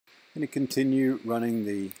I'm going to continue running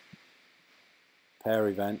the pair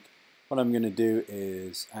event. What I'm going to do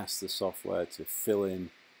is ask the software to fill in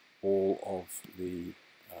all of the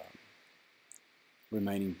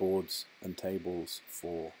remaining boards and tables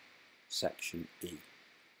for section E.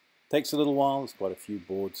 Takes a little while, there's quite a few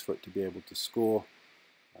boards for it to be able to score.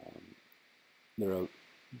 There are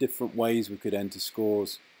different ways we could enter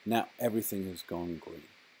scores. Now everything has gone green.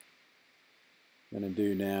 What I'm going to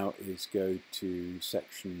do now is go to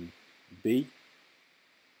section B.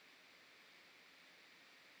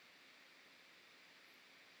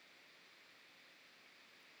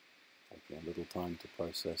 Taking a little time to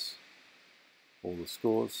process all the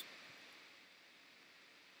scores.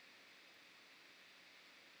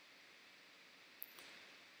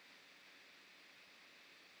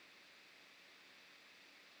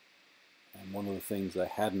 And one of the things I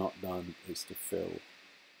had not done is to fill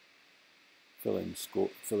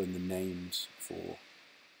in the names for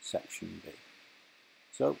section B.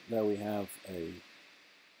 So there we have a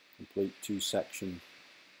complete two-section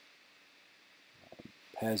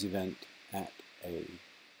pairs event at a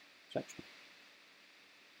section.